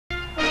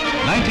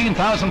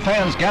19,000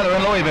 fans gather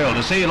in Louisville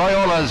to see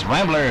Loyola's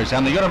Ramblers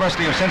and the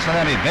University of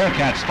Cincinnati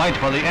Bearcats fight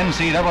for the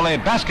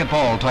NCAA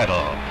basketball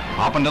title.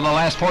 Up until the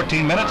last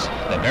 14 minutes,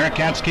 the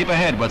Bearcats keep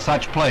ahead with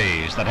such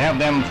plays that have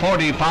them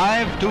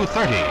 45-30.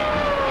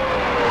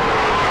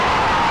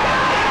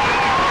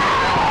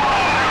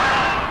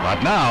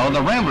 But now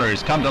the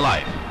Ramblers come to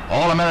life.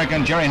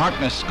 All-American Jerry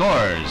Harkness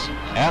scores,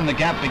 and the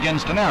gap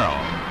begins to narrow.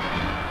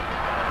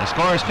 The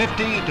score is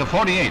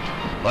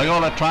 50-48.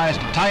 Loyola tries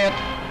to tie it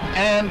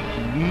and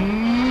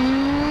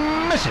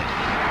miss it.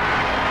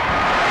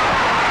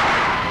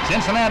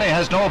 Cincinnati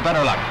has no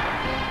better luck.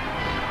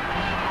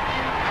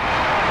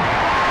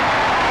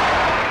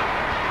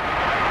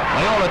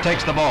 Loyola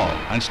takes the ball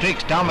and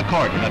streaks down the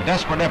court in a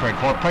desperate effort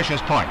for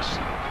precious points.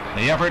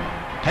 The effort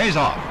pays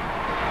off.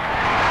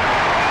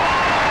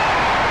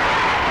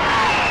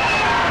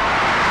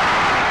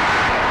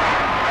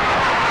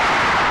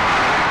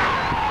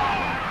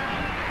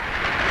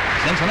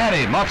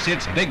 Cincinnati muffs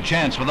its big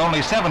chance with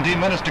only 17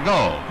 minutes to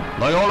go.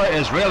 Loyola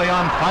is really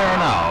on fire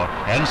now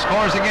and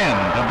scores again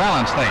to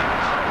balance things.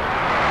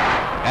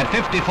 At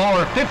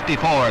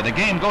 54-54, the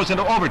game goes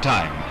into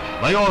overtime.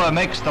 Loyola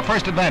makes the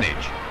first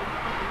advantage.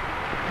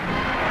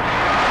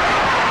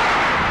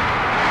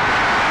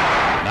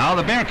 Now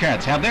the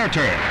Bearcats have their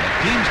turn.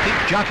 The teams keep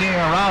jockeying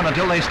around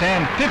until they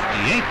stand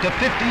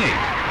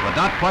 58-58. With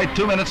not quite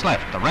 2 minutes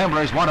left, the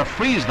Ramblers want to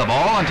freeze the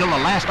ball until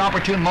the last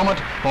opportune moment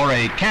for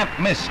a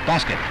can't-miss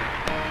basket.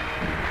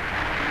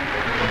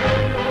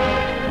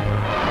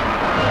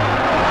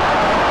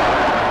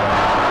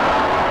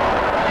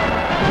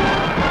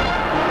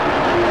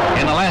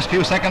 In the last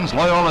few seconds,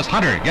 Loyola's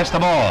Hunter gets the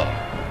ball.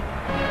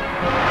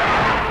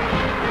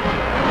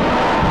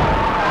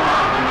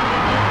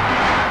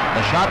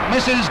 The shot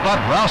misses, but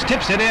Rouse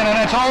tips it in, and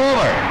it's all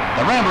over.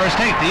 The Ramblers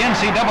take the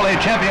NCAA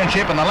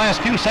championship in the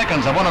last few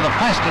seconds of one of the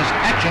fastest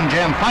Action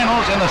Jam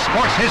finals in the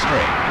sport's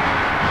history.